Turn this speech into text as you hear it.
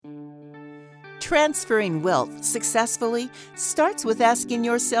Transferring wealth successfully starts with asking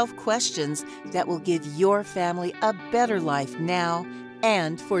yourself questions that will give your family a better life now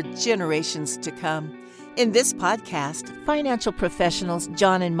and for generations to come. In this podcast, financial professionals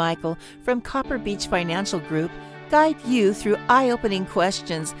John and Michael from Copper Beech Financial Group guide you through eye-opening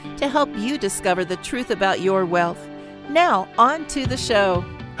questions to help you discover the truth about your wealth. Now, on to the show.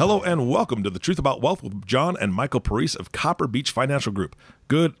 Hello and welcome to The Truth About Wealth with John and Michael Parise of Copper Beech Financial Group.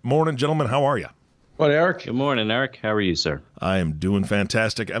 Good morning, gentlemen. How are you? Well, Eric. Good morning, Eric. How are you, sir? I am doing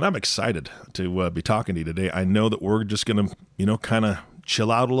fantastic, and I'm excited to be talking to you today. I know that we're just going to, kind of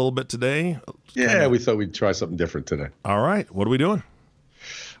chill out a little bit today. Yeah, we thought we'd try something different today. All right. What are we doing?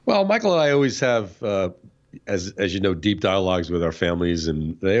 Well, Michael and I always have, as you know, deep dialogues with our families,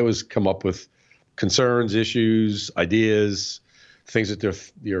 and they always come up with concerns, issues, ideas, things that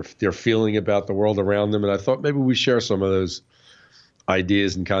they're feeling about the world around them. And I thought maybe we share some of those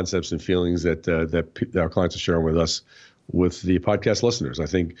ideas and concepts and feelings that our clients are sharing with us, with the podcast listeners. I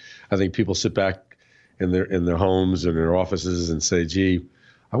think people sit back in their homes and their offices and say, "Gee,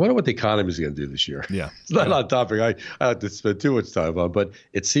 I wonder what the economy is going to do this year." Yeah, it's not a topic I have to spend too much time on, but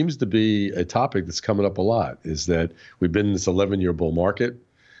it seems to be a topic that's coming up a lot. Is that we've been in this 11-year bull market.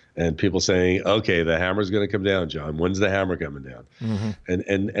 And people saying, okay, the hammer's going to come down, John. When's the hammer coming down?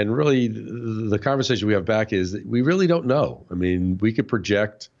 Mm-hmm. And really, the conversation we have back is that we really don't know. I mean, we could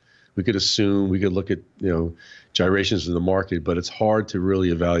project, we could assume, we could look at gyrations in the market, but it's hard to really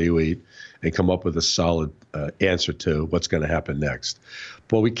evaluate and come up with a solid answer to what's going to happen next.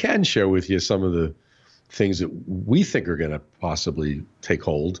 But we can share with you some of the things that we think are going to possibly take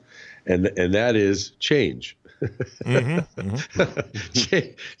hold, and that is change.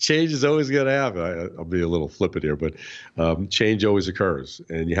 Change is always going to happen. I'll be a little flippant here, but change always occurs,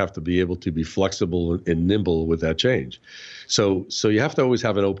 and you have to be able to be flexible and nimble with that change. So you have to always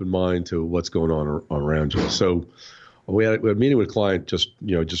have an open mind to what's going on around you. So we had a meeting with a client just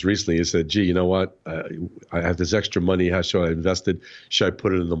recently. He said, "Gee, you know what? I have this extra money. How should I invest it? Should I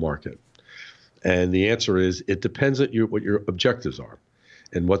put it in the market?" And the answer is, it depends on what your objectives are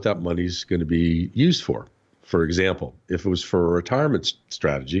and what that money's going to be used for. For example, if it was for a retirement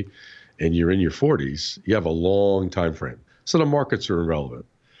strategy and you're in your 40s, you have a long time frame. So the markets are irrelevant.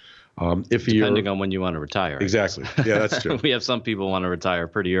 Depending on when you want to retire. Exactly. Yeah, that's true. We have some people want to retire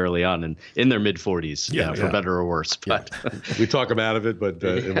pretty early on and in their mid-40s, for better or worse. But we talk them out of it, but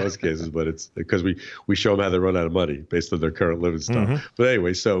in most cases, but it's because we show them how they run out of money based on their current living style. Mm-hmm. But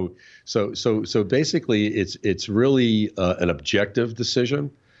anyway, so basically, it's really an objective decision.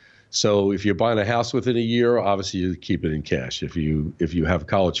 So if you're buying a house within a year, obviously you keep it in cash. If you have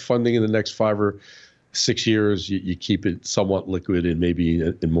college funding in the next 5 or 6 years, you keep it somewhat liquid and maybe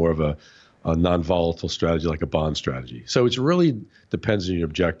in more of a non-volatile strategy like a bond strategy. So it really depends on your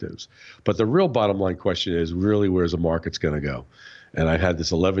objectives. But the real bottom line question is really, where's the market's going to go? And I've had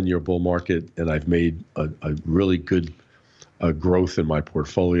this 11-year bull market, and I've made a really good growth in my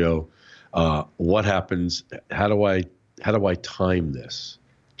portfolio. What happens? How do I time this?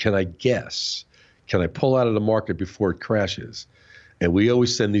 Can I guess? Can I pull out of the market before it crashes? And we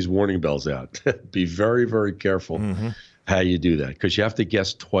always send these warning bells out. Be very, very careful how you do that, because you have to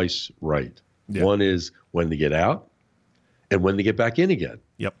guess twice right. Yeah. One is when to get out and when to get back in again.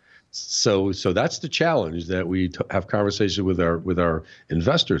 Yep. So that's the challenge that we have conversations with our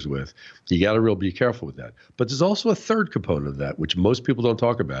investors with. You got to really be careful with that. But there's also a third component of that, which most people don't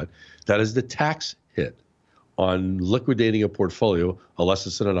talk about. That is the tax hit on liquidating a portfolio, unless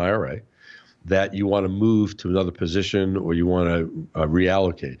it's in an IRA, that you want to move to another position or you want to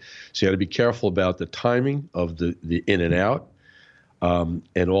reallocate. So you got to be careful about the timing of the in and out,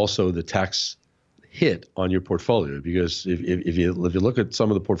 and also the tax hit on your portfolio. Because if you look at some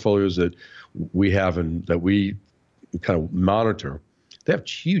of the portfolios that we have and that we kind of monitor, they have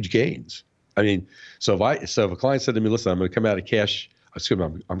huge gains. I mean, so if a client said to me, "Listen, I'm going to come out of cash. I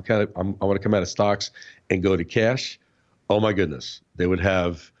want to come out of stocks and go to cash," oh my goodness, they would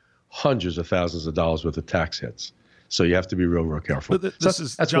have hundreds of thousands of dollars worth of tax hits. So you have to be real, real careful. But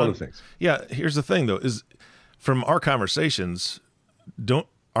that's John, one of the things. Yeah, here's the thing though: is from our conversations,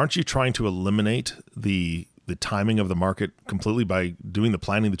 aren't you trying to eliminate the timing of the market completely by doing the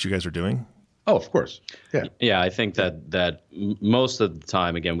planning that you guys are doing? Oh, of course. Yeah. Yeah, I think that most of the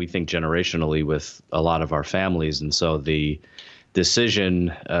time, again, we think generationally with a lot of our families, and so the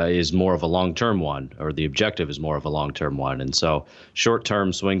decision is more of a long-term one, or the objective is more of a long-term one. And so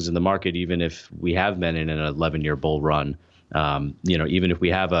short-term swings in the market, even if we have been in an 11-year bull run, even if we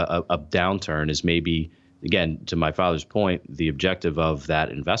have a downturn, is maybe, again, to my father's point, the objective of that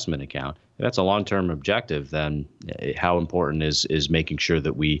investment account that's a long-term objective, then how important is making sure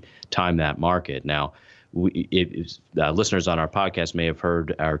that we time that market? Now, listeners on our podcast may have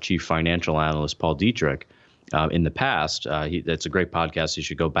heard our chief financial analyst, Paul Dietrich, in the past. That's a great podcast. You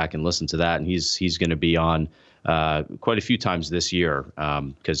should go back and listen to that. And he's going to be on quite a few times this year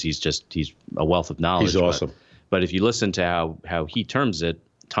because he's a wealth of knowledge. He's awesome. But if you listen to how he terms it,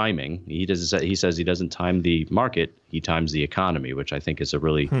 timing, he says he doesn't time the market, he times the economy, which I think is a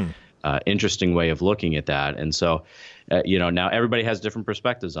really interesting way of looking at that. And so, now everybody has different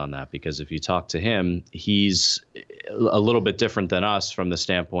perspectives on that, because if you talk to him, he's a little bit different than us from the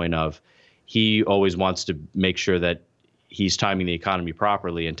standpoint of he always wants to make sure that he's timing the economy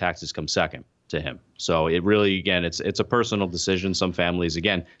properly and taxes come second to him. So it really, again, it's a personal decision. Some families,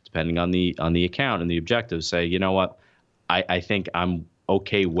 again, depending on the account and the objectives, say, you know what, I think I'm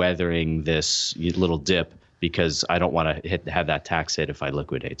okay weathering this little dip because I don't want to have that tax hit if I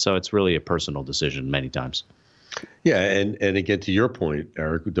liquidate. So it's really a personal decision many times. Yeah, and again, to your point,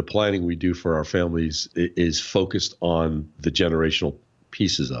 Eric, the planning we do for our families is focused on the generational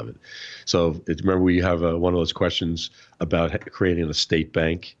pieces of it. So remember, we have one of those questions about creating an estate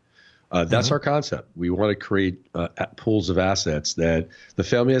bank. That's our concept. We want to create pools of assets that the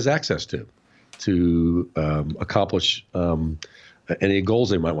family has access to accomplish any goals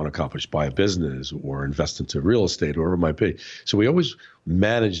they might want to accomplish, buy a business or invest into real estate or whatever it might be. So we always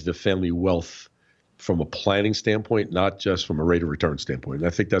manage the family wealth from a planning standpoint, not just from a rate of return standpoint. And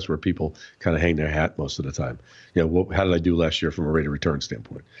I think that's where people kind of hang their hat most of the time. How did I do last year from a rate of return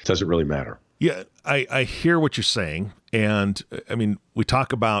standpoint? It doesn't really matter. Yeah, I hear what you're saying. And I mean, we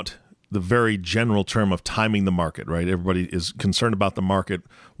talk about the very general term of timing the market, right? Everybody is concerned about the market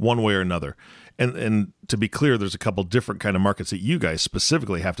one way or another. And to be clear, there's a couple different kind of markets that you guys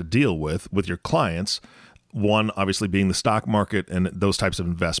specifically have to deal with your clients. One, obviously, being the stock market and those types of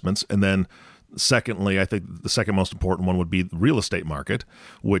investments. And then secondly, I think the second most important one would be the real estate market,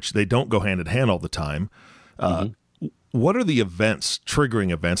 which they don't go hand in hand all the time. What are the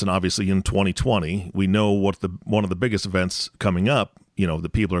triggering events? And obviously in 2020, we know what one of the biggest events coming up,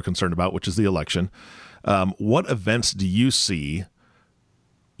 that people are concerned about, which is the election. What events do you see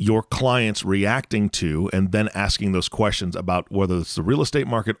your clients reacting to and then asking those questions about whether it's the real estate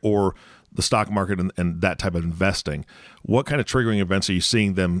market or the stock market and that type of investing? What kind of triggering events are you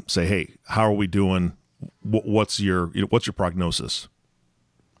seeing them say, hey, how are we doing? What's your prognosis?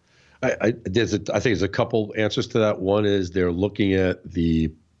 I think there's a couple answers to that. One is they're looking at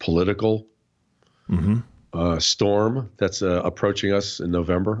the political storm that's approaching us in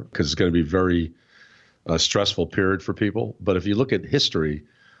November, because it's going to be a very stressful period for people. But if you look at history,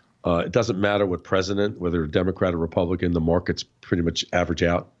 it doesn't matter what president, whether Democrat or Republican, the markets pretty much average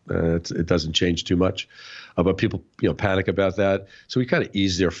out. It doesn't change too much. But people, panic about that. So we kind of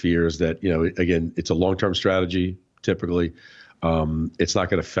ease their fears that, again, it's a long-term strategy typically. It's not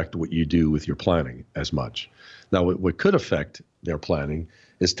going to affect what you do with your planning as much. Now, what could affect their planning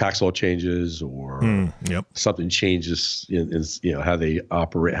is tax law changes or something changes in how they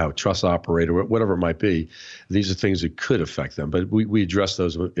operate, how trusts operate, or whatever it might be. These are things that could affect them, but we address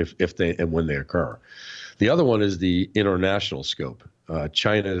those if they and when they occur. The other one is the international scope.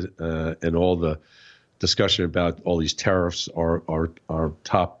 China and all the discussion about all these tariffs are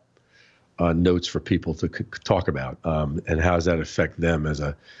top notes for people to talk about, and how does that affect them as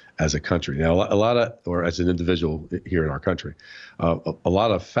a country. Now, or as an individual here in our country, a lot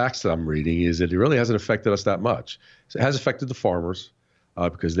of facts that I'm reading is that it really hasn't affected us that much. So it has affected the farmers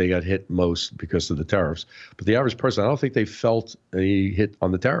because they got hit most because of the tariffs. But the average person, I don't think they felt any hit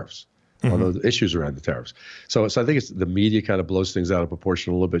on the tariffs, on the issues around the tariffs. So I think it's the media kind of blows things out of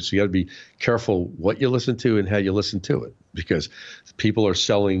proportion a little bit. So you got to be careful what you listen to and how you listen to it, because people are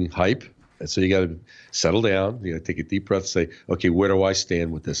selling hype. And so you got to settle down. You got to take a deep breath and say, okay, where do I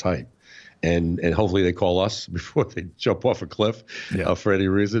stand with this hype? And hopefully they call us before they jump off a cliff for any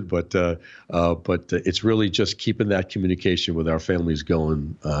reason. But it's really just keeping that communication with our families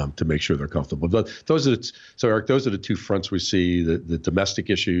going to make sure they're comfortable. But Eric, those are the two fronts we see: the domestic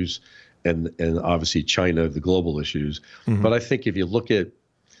issues and obviously China, the global issues. But I think if you look at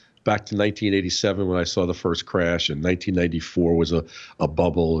back to 1987 when I saw the first crash, and 1994 was a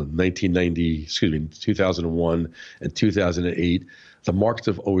bubble, and 2001 and 2008, the markets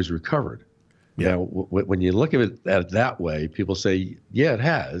have always recovered. Yeah. Now, when you look at it that way, people say, yeah, it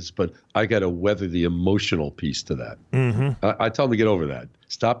has, but I got to weather the emotional piece to that. I tell them to get over that.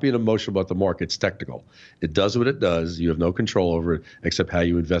 Stop being emotional about the market. It's technical. It does what it does. You have no control over it except how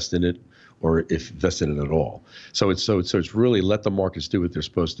you invest in it, or if invest in it at all. So it's really let the markets do what they're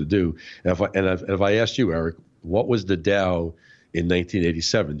supposed to do. And if I asked you, Eric, what was the Dow in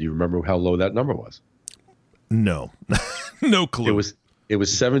 1987. Do you remember how low that number was? No, no clue. It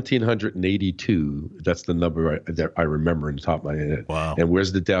was 1,782. That's the number that I remember in the top of my head. Wow. And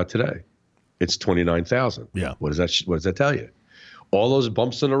where's the Dow today? It's 29,000. Yeah. What does that tell you? All those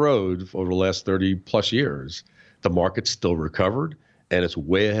bumps in the road over the last 30 plus years, the market's still recovered and it's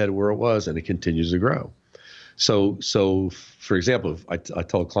way ahead of where it was, and it continues to grow. So for example, I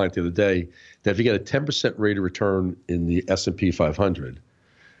told a client the other day that if you get a 10% rate of return in the S&P 500,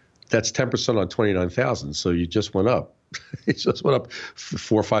 that's 10% on 29,000. So you just went up. It just went up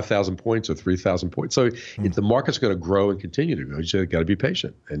 4,000 or 5,000 points or 3,000 points. So if the market's going to grow and continue to grow, you just got to be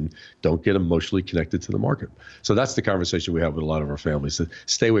patient and don't get emotionally connected to the market. So that's the conversation we have with a lot of our families. So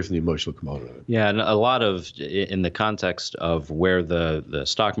stay away from the emotional component of it. Yeah, and a lot of, in the context of where the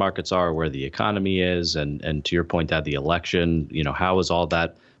stock markets are, where the economy is, and to your point, Dad, the election, how is all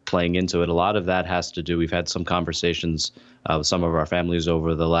that playing into it? A lot of that has to do, we've had some conversations with some of our families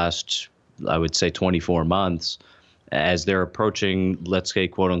over the last, I would say, 24 months, as they're approaching, let's say,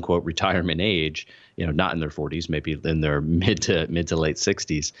 quote unquote, retirement age, not in their 40s, maybe in their mid to late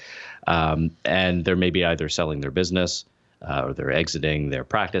 60s. And they're maybe either selling their business or they're exiting their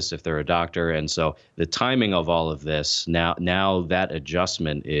practice if they're a doctor. And so the timing of all of this, now that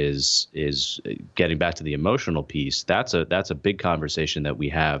adjustment is getting back to the emotional piece. That's a big conversation that we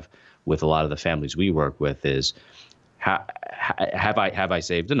have with a lot of the families we work with is, have I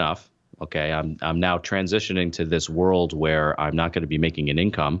saved enough? Okay, I'm now transitioning to this world where I'm not going to be making an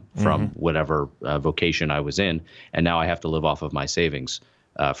income from whatever vocation I was in, and now I have to live off of my savings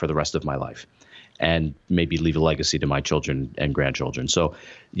for the rest of my life, and maybe leave a legacy to my children and grandchildren. So,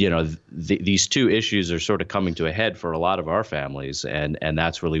 these two issues are sort of coming to a head for a lot of our families, and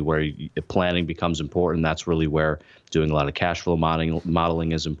that's really where planning becomes important. That's really where doing a lot of cash flow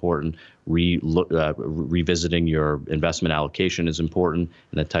modeling is important. Revisiting your investment allocation is important,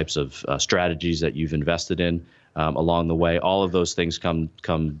 and the types of strategies that you've invested in along the way. All of those things come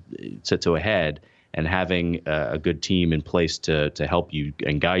to a head, and having a good team in place to help you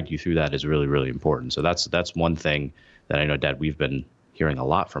and guide you through that is really, really important. So that's one thing that I know, Dad, we've been hearing a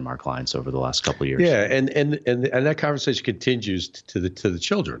lot from our clients over the last couple of years. Yeah, and that conversation continues to the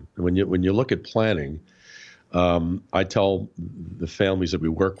children. When you look at planning, I tell the families that we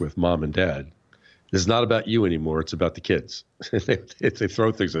work with, mom and dad, it's not about you anymore. It's about the kids. they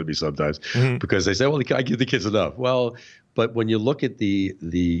throw things at me sometimes because they say, well, I give the kids enough. Well, but when you look at the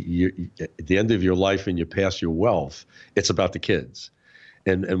end of your life and you pass your wealth, it's about the kids.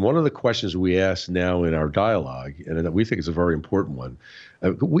 And one of the questions we ask now in our dialogue, and that we think is a very important one,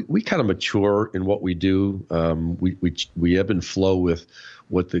 we kind of mature in what we do. We ebb and flow with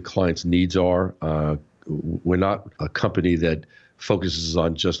what the client's needs are. We're not a company that focuses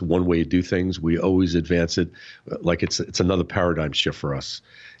on just one way to do things. We always advance it like it's another paradigm shift for us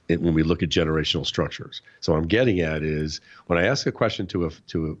when we look at generational structures. So what I'm getting at is when I ask a question to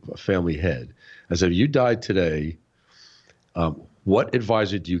a family head, I say, if you died today, what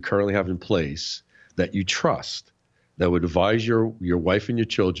advisor do you currently have in place that you trust that would advise your wife and your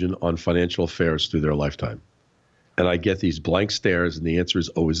children on financial affairs through their lifetime? And I get these blank stares, and the answer is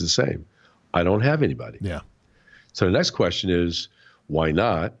always the same. I don't have anybody. Yeah. So the next question is, why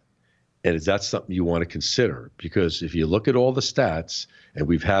not? And is that something you want to consider? Because if you look at all the stats, and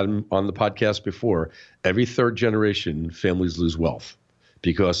we've had them on the podcast before, every third generation families lose wealth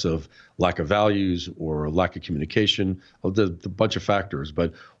because of lack of values or lack of communication, of the bunch of factors.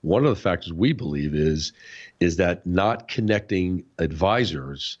 But one of the factors we believe is that not connecting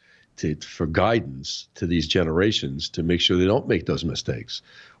advisors for guidance to these generations to make sure they don't make those mistakes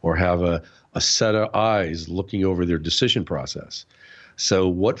or have a set of eyes looking over their decision process. So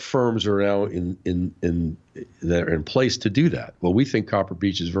what firms are now that are in place to do that? Well, we think Copper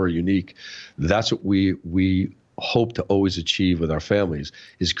Beech is very unique. That's what we hope to always achieve with our families,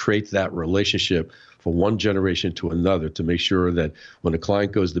 is create that relationship from one generation to another to make sure that when a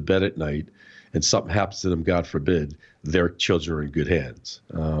client goes to bed at night and something happens to them, God forbid, their children are in good hands.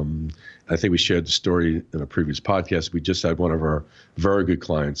 I think we shared the story in a previous podcast. We just had one of our very good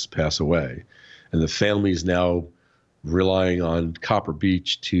clients pass away, and the family is now relying on Copper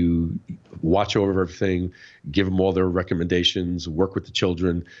Beech to watch over everything, give them all their recommendations, work with the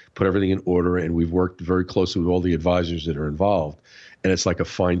children, put everything in order. And we've worked very closely with all the advisors that are involved. And it's like a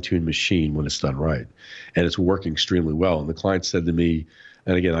fine-tuned machine when it's done right. And it's working extremely well. And the client said to me,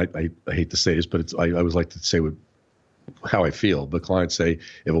 and again, I hate to say this, but I always like to say how I feel. But clients say, if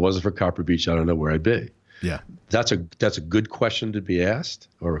it wasn't for Copper Beech, I don't know where I'd be. Yeah. That's a good question to be asked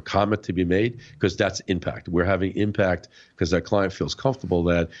or a comment to be made, because that's impact. We're having impact because that client feels comfortable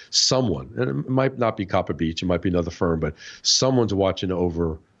that someone, and it might not be Copper Beech, it might be another firm, but someone's watching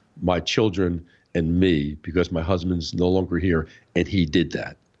over my children and me because my husband's no longer here and he did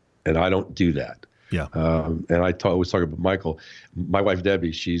that. And I don't do that. Yeah. And I was talking about Michael. My wife,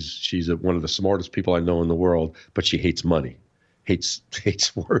 Debbie, she's one of the smartest people I know in the world, but she hates money. Hates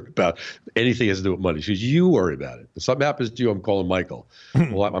worrying about anything that has to do with money. She goes, you worry about it. If something happens to you, I'm calling Michael.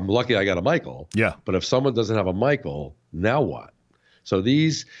 Well, I'm lucky I got a Michael. Yeah. But if someone doesn't have a Michael, now what? So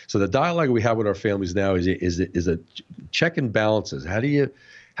the dialogue we have with our families now is a check and balances. How do you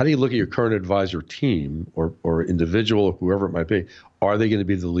look at your current advisor team or individual or whoever it might be? Are they going to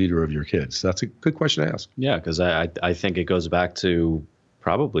be the leader of your kids? That's a good question to ask. Yeah, because I think it goes back to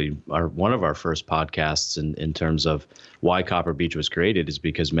probably one of our first podcasts in terms of why Copper Beech was created, is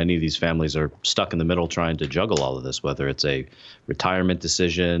because many of these families are stuck in the middle trying to juggle all of this, whether it's a retirement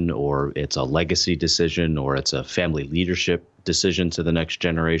decision or it's a legacy decision or it's a family leadership decision to the next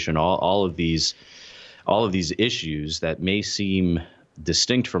generation. All of these issues that may seem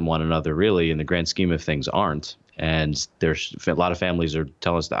distinct from one another, really, in the grand scheme of things, aren't. And there's a lot of families are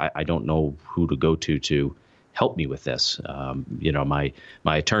telling us that I don't know who to go to help me with this. My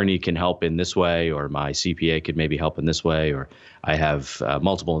attorney can help in this way, or my CPA could maybe help in this way, or I have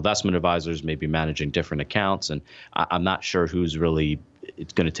multiple investment advisors maybe managing different accounts, and I'm not sure who's really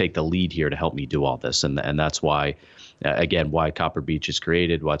going to take the lead here to help me do all this. And that's why, again, why Copper Beech is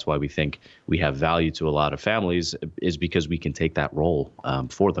created. That's why we think we have value to a lot of families, is because we can take that role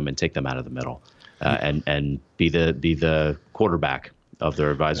for them and take them out of the middle and be the quarterback of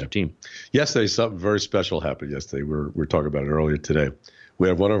their advisor team. Yesterday, something very special happened yesterday. We're talking about it earlier today. We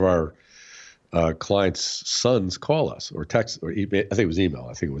had one of our clients' sons call us or text or email. I think it was email.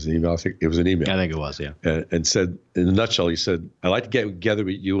 I think it was an email. Yeah. And said, in a nutshell, he said, I'd like to get together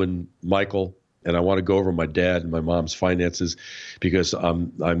with you and Michael, and I want to go over my dad and my mom's finances, because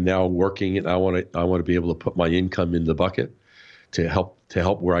I'm now working and I want to be able to put my income in the bucket to help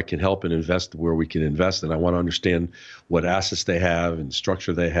where I can help and invest where we can invest. And I want to understand what assets they have and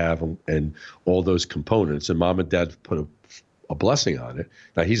structure they have and all those components. And mom and dad put a blessing on it.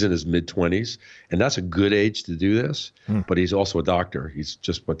 Now he's in his mid-20s, and that's a good age to do this, but he's also a doctor. He's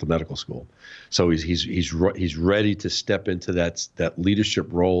just went to medical school. So he's ready to step into that leadership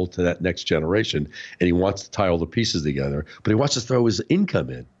role to that next generation. And he wants to tie all the pieces together, but he wants to throw his income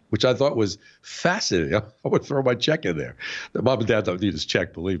in, which I thought was fascinating. I would throw my check in there. The mom and dad don't need his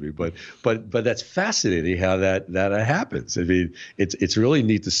check, believe me, but that's fascinating how that happens. I mean, it's really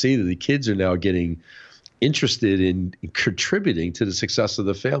neat to see that the kids are now getting interested in contributing to the success of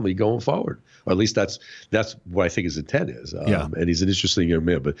the family going forward. Or at least that's what I think his intent is. And he's an interesting young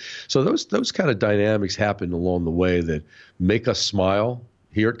man. But so those kind of dynamics happen along the way that make us smile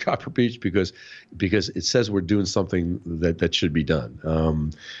here at Copper Beech, because it says we're doing something that should be done.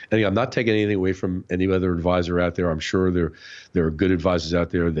 And again, I'm not taking anything away from any other advisor out there. I'm sure there are good advisors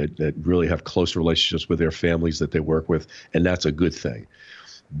out there that really have close relationships with their families that they work with, and that's a good thing.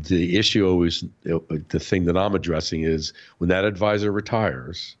 The issue always, the thing that I'm addressing is when that advisor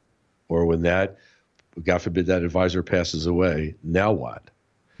retires, or when that, God forbid, that advisor passes away, now what?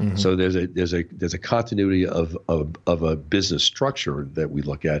 Mm-hmm. So there's a continuity of a business structure that we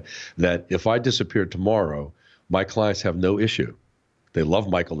look at, that if I disappear tomorrow, my clients have no issue. They love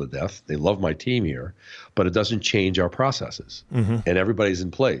Michael to death. They love my team here, but it doesn't change our processes. Mm-hmm. And everybody's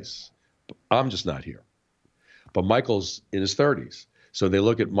in place. I'm just not here. But Michael's in his 30s. So they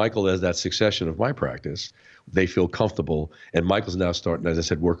look at Michael as that succession of my practice. They feel comfortable. And Michael's now starting, as I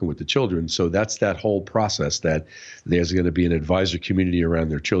said, working with the children. So that's that whole process, that there's going to be an advisor community around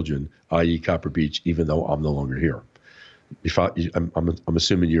their children, i.e. Copper Beech, even though I'm no longer here. I'm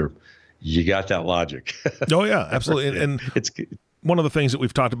assuming you got that logic. Oh, yeah, absolutely. And it's one of the things that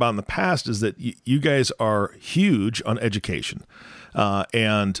we've talked about in the past is that you guys are huge on education.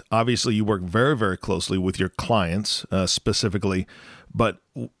 And obviously you work very, very closely with your clients specifically. But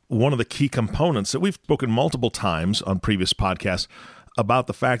one of the key components that we've spoken multiple times on previous podcasts about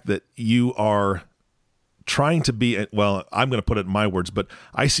the fact that you are trying to be, well, I'm going to put it in my words, but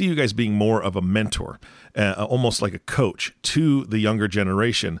I see you guys being more of a mentor, almost like a coach to the younger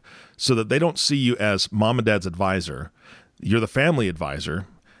generation, so that they don't see you as mom and dad's advisor. You're the family advisor,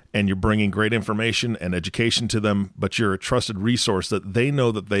 and you're bringing great information and education to them, but you're a trusted resource that they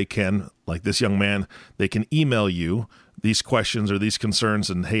know that they can, like this young man, they can email you these questions or these concerns,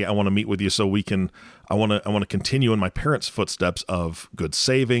 and hey, I want to meet with you so I want to continue in my parents' footsteps of good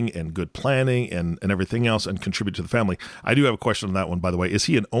saving and good planning and everything else, and contribute to the family. I do have a question on that one, by the way. Is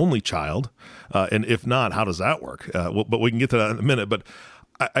he an only child? And if not, how does that work? But we can get to that in a minute. But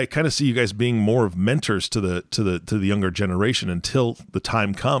I kind of see you guys being more of mentors to the younger generation until the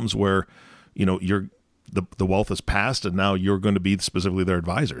time comes where, the wealth is passed, and now you're going to be specifically their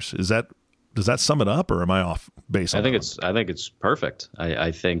advisors. Does that sum it up, or am I off base? I think it's perfect.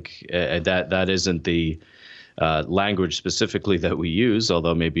 I think that isn't the language specifically that we use,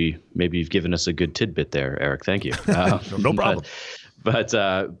 although maybe you've given us a good tidbit there, Eric. Thank you. No problem.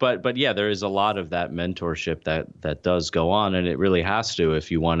 But yeah, there is a lot of that mentorship that does go on, and it really has to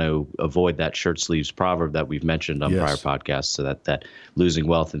if you want to avoid that shirt sleeves proverb that we've mentioned on prior podcasts. So that losing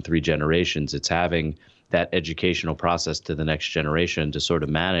wealth in 3 generations, it's having that educational process to the next generation to sort of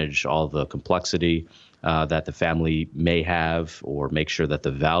manage all the complexity that the family may have, or make sure that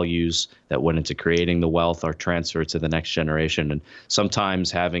the values that went into creating the wealth are transferred to the next generation. And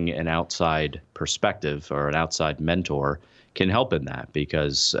sometimes having an outside perspective or an outside mentor can help in that,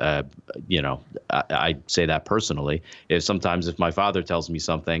 because, I say that personally. Sometimes if my father tells me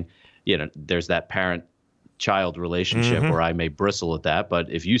something, there's that parent-child relationship where I may bristle at that.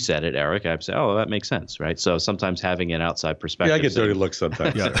 But if you said it, Eric, I'd say, oh, that makes sense, right? So sometimes having an outside perspective. Yeah, I get dirty looks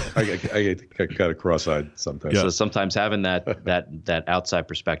sometimes. I get kind of cross-eyed sometimes. So sometimes having that outside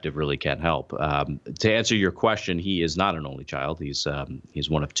perspective really can help. To answer your question, he is not an only child. He's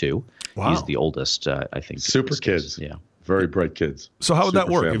one of 2. Wow. He's the oldest, I think. Super kids. Yeah. Very bright kids. So how would that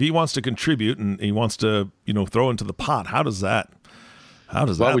work? Family. If he wants to contribute and he wants to, throw into the pot, how does that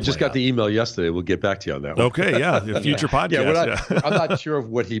Well, we just got the email yesterday. We'll get back to you on that one. Okay, yeah, the future podcast. I'm not sure of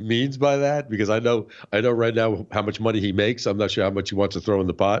what he means by that, because I know right now how much money he makes. I'm not sure how much he wants to throw in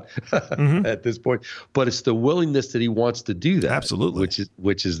the pot at this point. But it's the willingness that he wants to do that. Absolutely.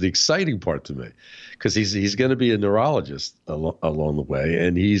 Which is the exciting part to me, because he's going to be a neurologist along the way,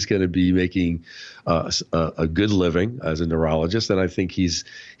 and he's going to be making a good living as a neurologist. And I think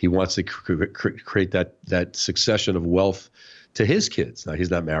he wants to create that succession of wealth to his kids. Now, he's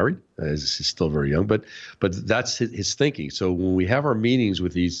not married; he's still very young, but that's his thinking. So when we have our meetings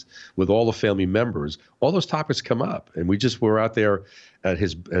with all the family members, all those topics come up. And we just were out there at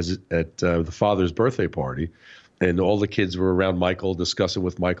the father's birthday party, and all the kids were around Michael, discussing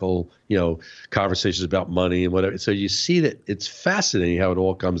with Michael, conversations about money and whatever. So you see that it's fascinating how it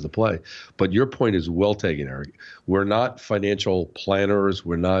all comes to play. But your point is well taken, Eric. We're not financial planners.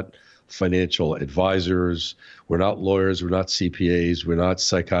 We're not financial advisors. We're not lawyers. We're not CPAs. We're not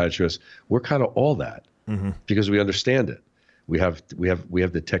psychiatrists. We're kind of all that because we understand it. We have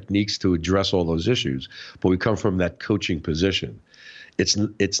the techniques to address all those issues, but we come from that coaching position.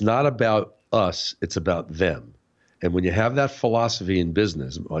 It's not about us. It's about them. And when you have that philosophy in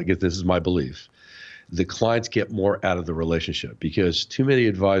business, I guess this is my belief, the clients get more out of the relationship, because too many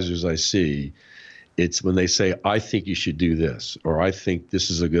advisors I see, it's when they say, I think you should do this, or I think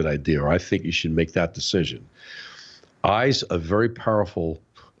this is a good idea, or I think you should make that decision. I's a very powerful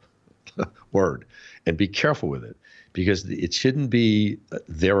word, and be careful with it, because it shouldn't be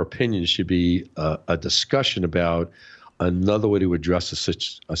their opinion. It should be a discussion about another way to address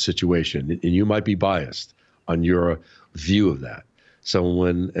a situation. And you might be biased on your view of that. So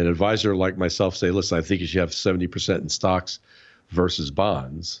when an advisor like myself say, listen, I think you should have 70% in stocks versus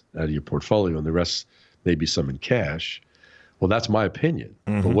bonds out of your portfolio, and the rest maybe some in cash. Well, that's my opinion.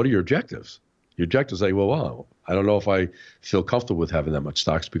 But what are your objectives? Your objectives say, well, I don't know if I feel comfortable with having that much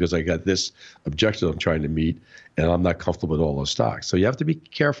stocks, because I got this objective I'm trying to meet, and I'm not comfortable with all those stocks. So you have to be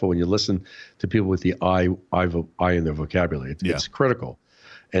careful when you listen to people with the I in their vocabulary. It's critical.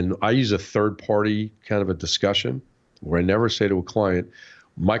 And I use a third party kind of a discussion where I never say to a client,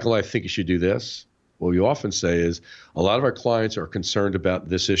 Michael, I think you should do this. What we often say is, a lot of our clients are concerned about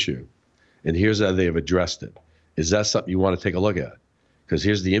this issue, and here's how they have addressed it. Is that something you want to take a look at? Because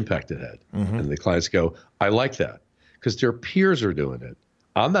here's the impact it had. And the clients go, I like that, because their peers are doing it.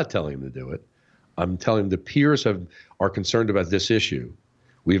 I'm not telling them to do it. I'm telling them the peers are concerned about this issue.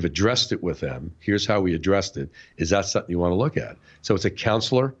 We've addressed it with them. Here's how we addressed it. Is that something you want to look at? So it's a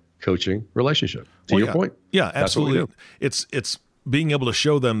counselor coaching relationship. To your point. Yeah, absolutely. It's being able to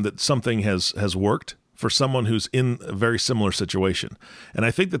show them that something has worked for someone who's in a very similar situation. And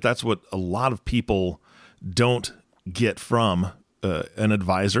I think that that's what a lot of people don't get from an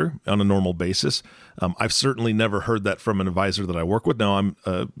advisor on a normal basis. I've certainly never heard that from an advisor that I work with. Now,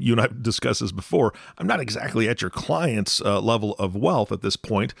 you and I have discussed this before. I'm not exactly at your client's level of wealth at this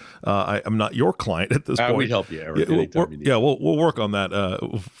point. I'm not your client at this point. We'd help you, Eric. We'll work on that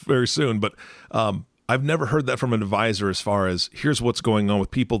very soon. But I've never heard that from an advisor as far as here's what's going on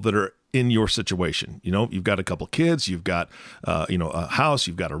with people that are in your situation. You've got a couple kids, you've got, a house,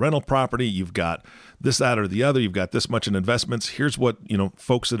 you've got a rental property, you've got this, that, or the other, you've got this much in investments. Here's what,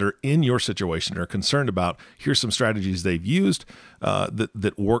 folks that are in your situation are concerned about. Here's some strategies they've used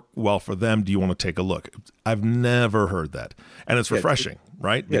that work well for them. Do you want to take a look? I've never heard that. And it's refreshing,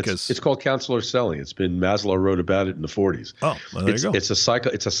 right? Because it's called counselor selling. It's been, Maslow wrote about it in the 40s. Oh, well, there you go. It's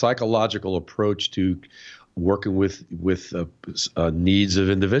a psychological approach to working with needs of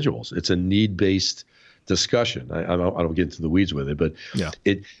individuals. It's a need-based discussion. I don't get into the weeds with it, but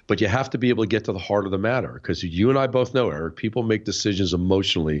but you have to be able to get to the heart of the matter, because you and I both know, Eric, people make decisions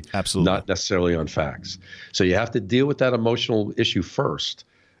emotionally, absolutely, not necessarily on facts. So you have to deal with that emotional issue first,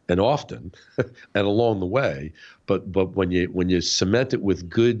 and often, and along the way. But when you cement it with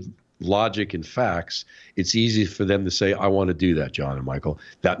good logic and facts, it's easy for them to say, I want to do that, John and Michael.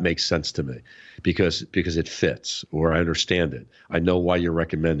 That makes sense to me because it fits, or I understand it. I know why you're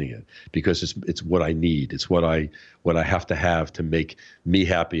recommending it, because it's what I need. It's what I have to make me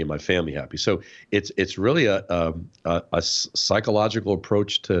happy and my family happy. So it's really a psychological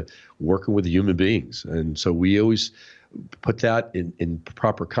approach to working with human beings. And so we always put that in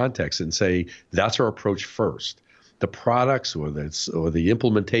proper context and say, that's our approach first. The products or the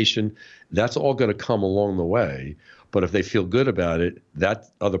implementation, that's all going to come along the way. But if they feel good about it, that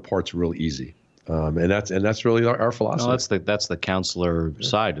other part's real easy. And that's really our philosophy. No, that's the counselor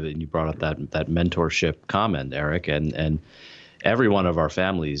side of it. And you brought up that mentorship comment, Eric, and every one of our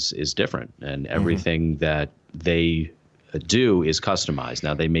families is different, and everything that they do is customized.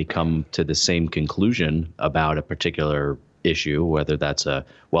 Now, they may come to the same conclusion about a particular issue, whether that's a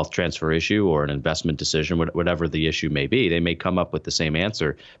wealth transfer issue or an investment decision, whatever the issue may be. They may come up with the same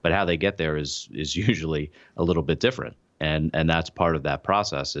answer, but how they get there is usually a little bit different. And that's part of that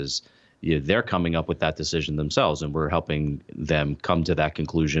process is they're coming up with that decision themselves, and we're helping them come to that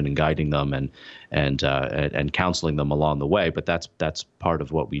conclusion and guiding them and counseling them along the way. But that's part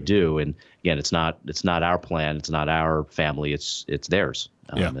of what we do. And again, it's not our plan, it's not our family, it's theirs.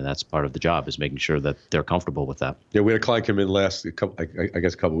 And that's part of the job, is making sure that they're comfortable with that. Yeah, we had a client come in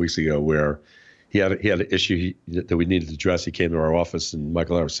a couple of weeks ago where he had an issue that we needed to address. He came to our office, and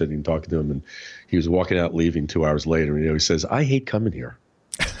Michael and I were sitting and talking to him, and he was walking out, leaving 2 hours later. And he says, "I hate coming here."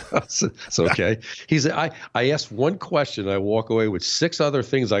 It's okay. He said, I asked one question, I walk away with 6 other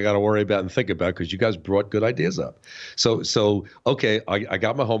things I got to worry about and think about, because you guys brought good ideas up. So okay, I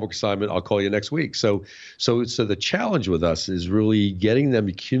got my homework assignment. I'll call you next week. So the challenge with us is really getting them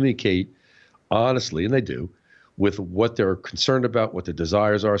to communicate honestly, and they do, with what they're concerned about, what their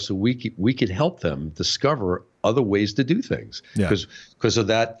desires are, so we could help them discover other ways to do things. Because of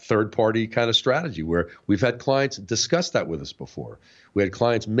that third-party kind of strategy, where we've had clients discuss that with us before. We had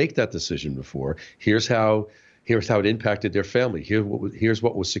clients make that decision before. Here's how it impacted their family. Here's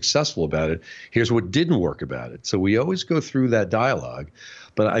what was successful about it. Here's what didn't work about it. So we always go through that dialogue.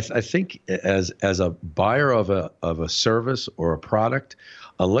 But I think as a buyer of a service or a product,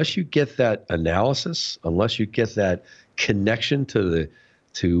 unless you get that analysis, unless you get that connection to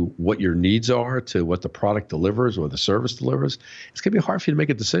what your needs are, to what the product delivers or the service delivers, it's going to be hard for you to make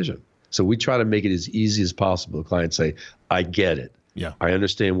a decision. So we try to make it as easy as possible. The clients say, I get it. Yeah, I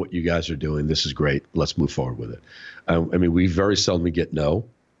understand what you guys are doing. This is great. Let's move forward with it. We very seldom get no,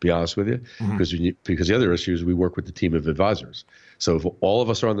 be honest with you, because the other issue is we work with the team of advisors. So if all of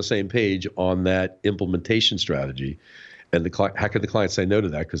us are on the same page on that implementation strategy, and how could the client say no to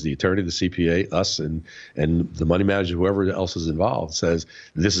that? Because the attorney, the CPA, us, and the money manager, whoever else is involved, says,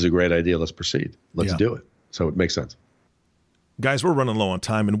 this is a great idea. Let's proceed. Let's do it. So it makes sense. Guys, we're running low on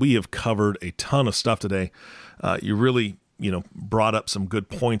time, and we have covered a ton of stuff today. You really brought up some good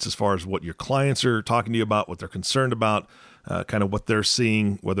points as far as what your clients are talking to you about, what they're concerned about, kind of what they're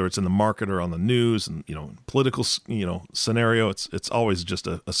seeing, whether it's in the market or on the news, and political scenario. It's always just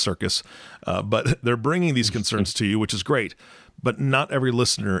a circus, but they're bringing these concerns to you, which is great. But not every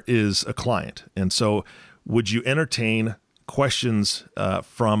listener is a client, and so would you entertain questions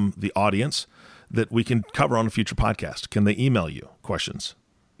from the audience that we can cover on a future podcast? Can they email you questions?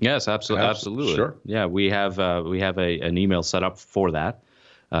 Yes, absolutely. Sure. Yeah, we have an email set up for that.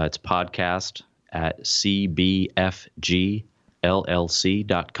 It's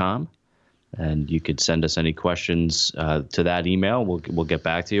podcast@cbfgllc.com, and you could send us any questions to that email. We'll get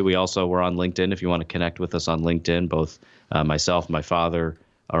back to you. We're on LinkedIn. If you want to connect with us on LinkedIn, both myself and my father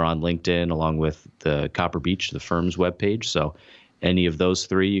are on LinkedIn, along with the Copper Beech, the firm's webpage. So any of those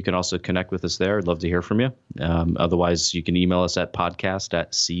 3, you can also connect with us there. I'd love to hear from you. Otherwise, you can email us at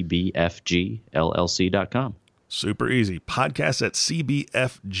podcast@cbfgllc.com. Super easy. Podcast at cbfgllc.com.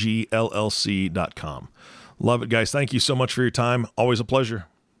 Love it, guys. Thank you so much for your time. Always a pleasure.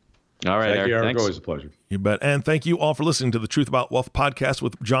 All right, Thank you, Eric. Thanks. Always a pleasure. You bet. And thank you all for listening to the Truth About Wealth podcast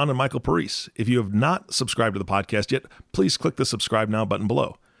with John and Michael Parise. If you have not subscribed to the podcast yet, please click the subscribe now button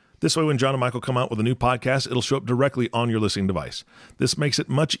below. This way, when John and Michael come out with a new podcast, it'll show up directly on your listening device. This makes it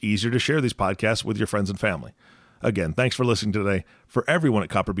much easier to share these podcasts with your friends and family. Again, thanks for listening today. For everyone at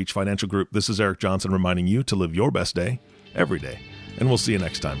Copper Beech Financial Group, this is Eric Johnson reminding you to live your best day every day. And we'll see you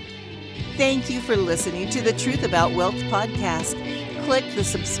next time. Thank you for listening to the Truth About Wealth podcast. Click the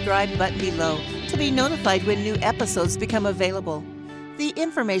subscribe button below to be notified when new episodes become available. The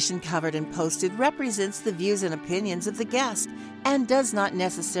information covered and posted represents the views and opinions of the guest and does not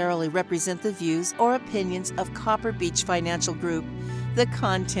necessarily represent the views or opinions of Copper Beech Financial Group. The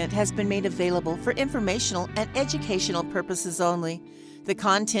content has been made available for informational and educational purposes only. The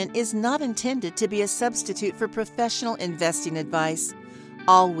content is not intended to be a substitute for professional investing advice.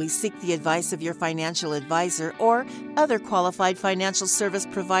 Always seek the advice of your financial advisor or other qualified financial service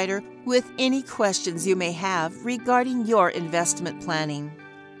provider with any questions you may have regarding your investment planning.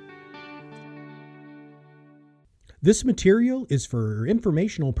 This material is for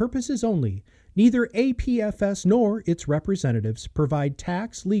informational purposes only. Neither APFS nor its representatives provide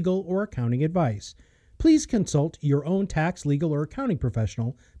tax, legal, or accounting advice. Please consult your own tax, legal, or accounting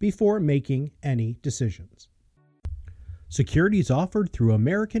professional before making any decisions. Securities offered through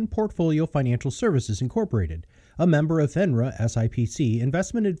American Portfolio Financial Services Incorporated, a member of FINRA SIPC.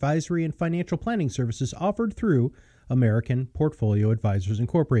 Investment advisory and financial planning services offered through American Portfolio Advisors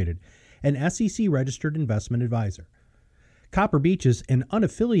Incorporated, an SEC-registered investment advisor. Copper Beech is an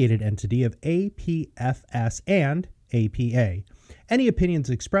unaffiliated entity of APFS and APA. Any opinions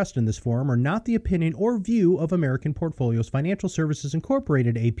expressed in this forum are not the opinion or view of American Portfolios Financial Services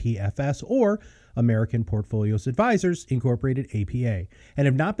Incorporated, APFS, or American Portfolios Advisors Incorporated, APA, and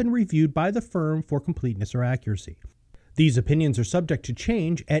have not been reviewed by the firm for completeness or accuracy. These opinions are subject to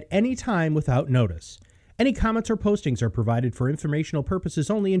change at any time without notice. Any comments or postings are provided for informational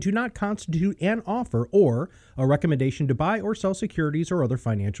purposes only and do not constitute an offer or a recommendation to buy or sell securities or other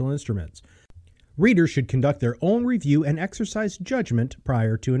financial instruments. Readers should conduct their own review and exercise judgment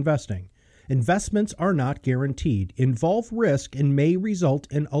prior to investing. Investments are not guaranteed, involve risk, and may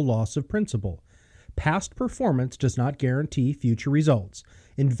result in a loss of principal. Past performance does not guarantee future results.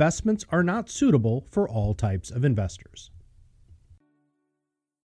 Investments are not suitable for all types of investors.